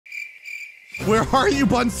Where are you,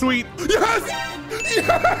 Bun Sweet? Yes!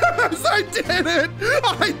 Yes! I did it!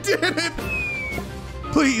 I did it!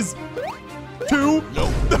 Please. 2.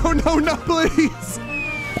 No, please.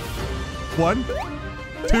 1,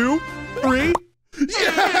 2, 3.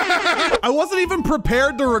 Yeah! I wasn't even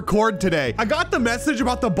prepared to record today. I got the message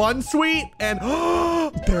about the Bun Sweet and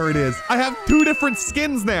there it is. I have 2 different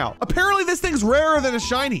skins now. Apparently this thing's rarer than a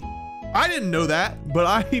shiny. I didn't know that, but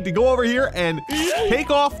I need to go over here and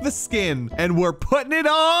take off the skin and we're putting it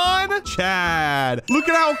on Chad. Look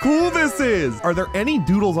at how cool this is. Are there any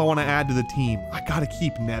doodles I want to add to the team? I gotta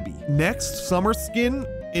keep Nebby. Next summer skin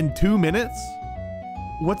in 2 minutes?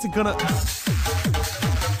 What's it gonna...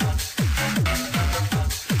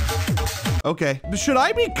 Okay, should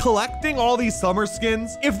I be collecting all these summer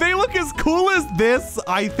skins? If they look as cool as this,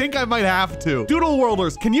 I think I might have to. Doodle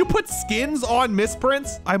Worlders, can you put skins on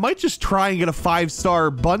misprints? I might just try and get a 5-star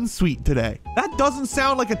Bun Sweet today. That doesn't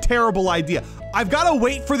sound like a terrible idea. I've got to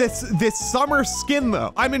wait for this summer skin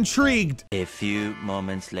though. I'm intrigued. A few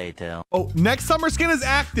moments later. Oh, next summer skin is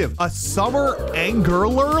active. A summer anger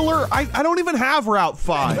lurler? I don't even have Route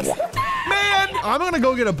 5. Man, I'm gonna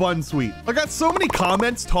go get a Bun Sweet. I got so many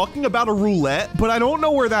comments talking about a roulette, but I don't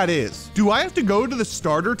know where that is. Do I have to go to the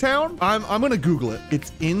starter town? I'm gonna Google it.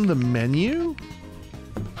 It's in the menu?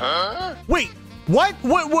 Huh? Wait,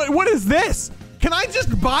 what is this? Can I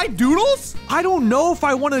just buy doodles? I don't know if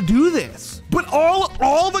I want to do this, but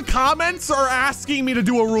all the comments are asking me to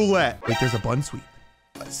do a roulette. Wait, there's a Bun Sweet.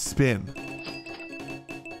 Spin.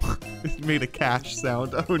 It made a cash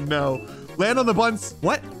sound. Oh no. Land on the buns.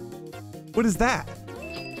 What? What is that?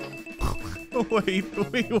 Wait,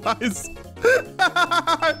 why is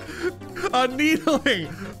a needling?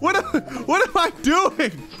 What am I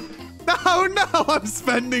doing? No, I'm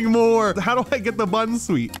spending more. How do I get the Bun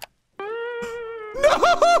Sweet?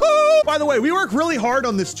 No! By the way, we work really hard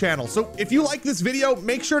on this channel, so if you like this video,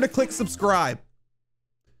 make sure to click subscribe.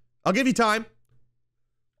 I'll give you time.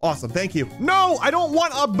 Awesome, thank you. No, I don't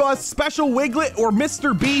want a special Wiglet or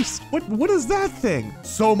Mr. Beast. What is that thing?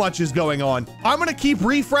 So much is going on. I'm gonna keep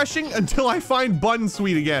refreshing until I find Bun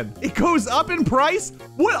Sweet again. It goes up in price?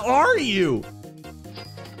 What are you?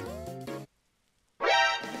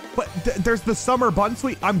 But there's the summer Bun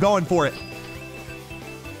Sweet. I'm going for it.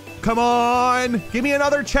 Come on, give me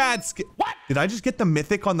another Chad skin. What? Did I just get the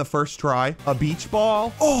mythic on the first try? A beach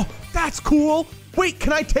ball? Oh, that's cool. Wait,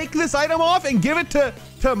 can I take this item off and give it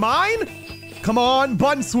to mine? Come on,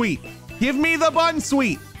 Bun Sweet. Give me the Bun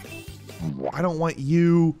Sweet. I don't want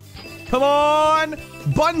you. Come on,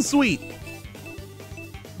 Bun Sweet.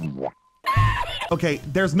 Okay,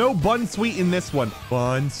 there's no Bun Sweet in this one.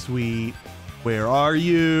 Bun Sweet, where are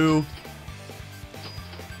you?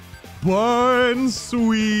 Bun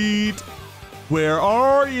Sweet, where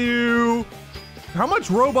are you? How much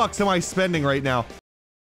Robux am I spending right now?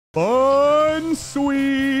 Bun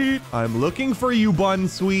Sweet. I'm looking for you, Bun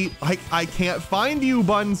Sweet. I can't find you,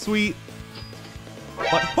 Bun Sweet.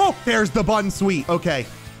 But, oh, there's the Bun Sweet. Okay.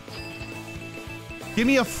 Give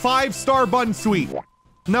me a 5-star Bun Sweet.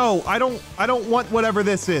 No, I don't want whatever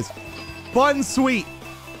this is. Bun Sweet.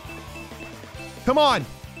 Come on.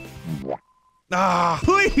 Ah,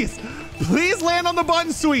 please land on the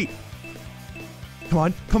Bun Sweet.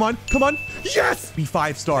 Come on. Yes, be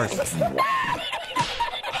 5 stars.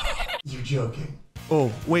 You're joking. Oh,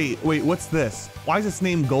 wait, what's this? Why is this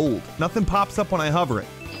name gold? Nothing pops up when I hover it.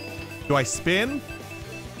 Do I spin?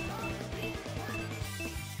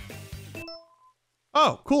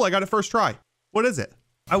 Oh, cool, I got it first try. What is it?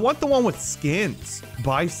 I want the one with skins.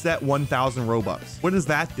 Buy set 1,000 Robux. What does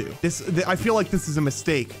that do? I feel like this is a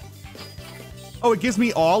mistake. Oh, it gives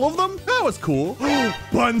me all of them? That was cool.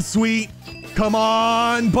 Bun Sweet. Come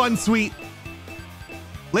on, Bun Sweet.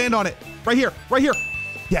 Land on it. Right here.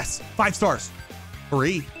 Yes, 5 stars.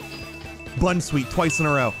 3. Bun Sweet twice in a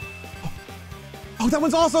row. Oh, that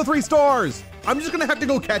one's also 3 stars. I'm just gonna have to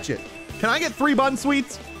go catch it. Can I get 3 Bun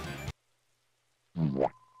Sweets?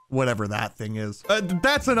 Whatever that thing is.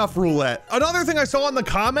 That's enough roulette. Another thing I saw in the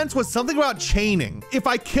comments was something about chaining. If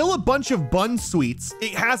I kill a bunch of Bun Sweets,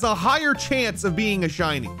 it has a higher chance of being a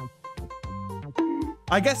shiny.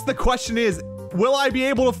 I guess the question is, will I be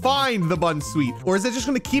able to find the Bun Sweet? Or is it just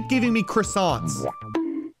gonna keep giving me croissants?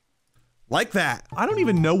 Like that. I don't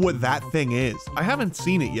even know what that thing is. I haven't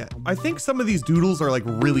seen it yet. I think some of these doodles are like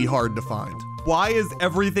really hard to find. Why is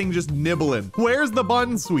everything just nibbling? Where's the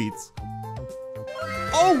Bun Sweets?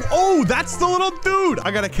 Oh, that's the little dude.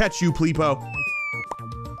 I gotta catch you, Pleepo.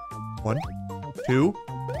 1, 2,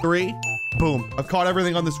 3. Boom. I've caught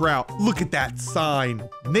everything on this route. Look at that sign.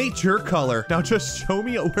 Nature color. Now just show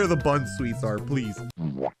me where the Bun Sweets are, please.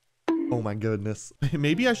 Oh my goodness.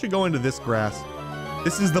 Maybe I should go into this grass.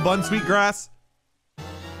 This is the Bunsweet grass.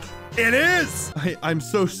 It is! I'm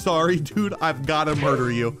so sorry, dude. I've got to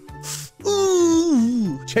murder you.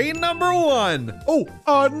 Ooh, chain number 1. Oh,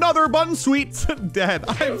 another Bunsweet's dead.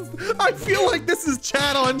 I feel like this is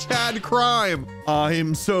Chad on Chad crime.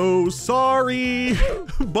 I'm so sorry,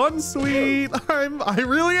 Bunsweet. I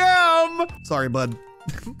really am. Sorry, bud.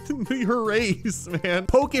 Erase, man.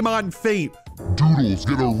 Pokemon Fate. Doodles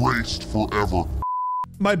get erased forever.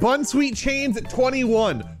 My Bunsweet chain's at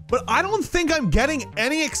 21, but I don't think I'm getting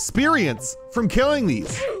any experience from killing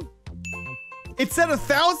these. It said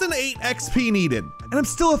 1,008 XP needed, and I'm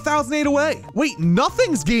still 1,008 away. Wait,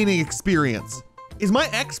 nothing's gaining experience. Is my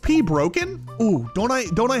XP broken? Ooh, don't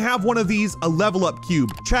I have one of these, a level up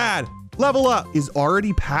cube? Chad, level up. Is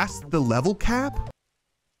already past the level cap?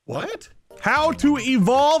 What? How to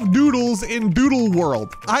evolve Doodles in Doodle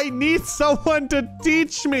World. I need someone to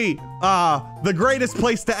teach me. The greatest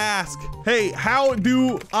place to ask. Hey, how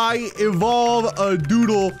do I evolve a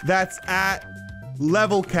Doodle that's at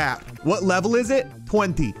level cap? What level is it?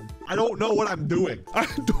 20. I don't know what I'm doing.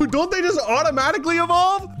 Don't they just automatically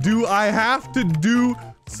evolve? Do I have to do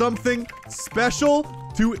something special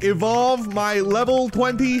to evolve my level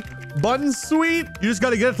 20 Bunsweet? You just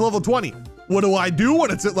gotta get it to level 20. What do I do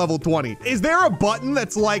when it's at level 20? Is there a button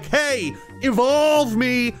that's like, hey, evolve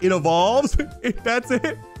me? It evolves. That's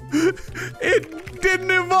it. It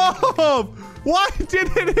didn't evolve. Why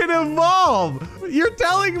didn't it evolve? You're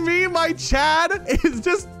telling me my Chad is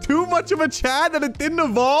just too much of a Chad that it didn't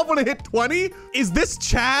evolve when it hit 20? Is this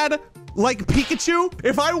Chad like Pikachu?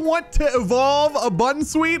 If I want to evolve a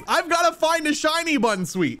Bunsweet, I've got to find a shiny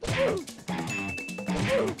Bunsweet.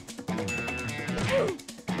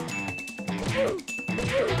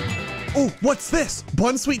 Oh, what's this?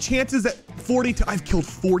 Bunsweet chances at 42. I've killed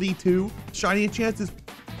 42. Shiny chances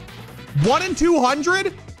 1 in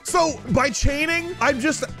 200. So by chaining, I'm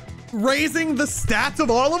just raising the stats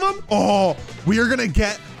of all of them. Oh, we are gonna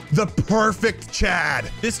get the perfect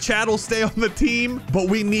Chad. This Chad will stay on the team, but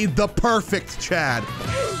we need the perfect Chad.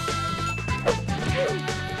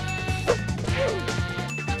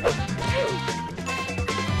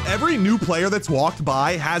 Every new player that's walked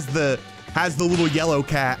by has the little yellow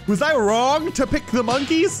cat. Was I wrong to pick the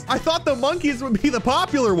monkeys? I thought the monkeys would be the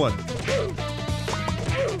popular one.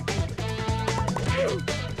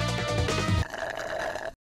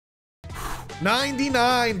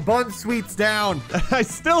 $99 Bunsweets down. I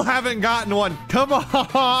still haven't gotten one. Come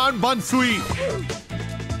on, Bunsweet.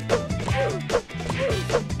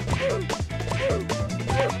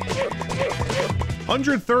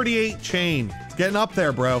 $138 chain. It's getting up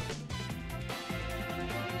there, bro.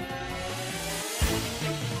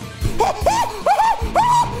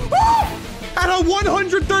 At a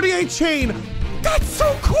 138 chain. That's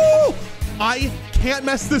so cool. I can't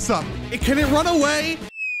mess this up. Can it run away?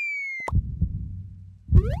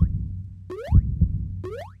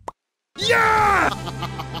 Yeah!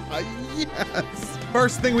 Yes.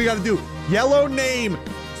 First thing we gotta do, yellow name,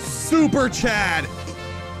 Super Chad.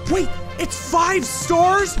 Wait, it's 5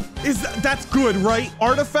 stars? That's good, right?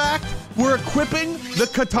 Artifact, we're equipping the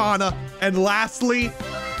katana. And lastly,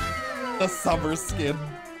 the summer skin.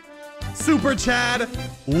 Super Chad,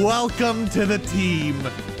 welcome to the team.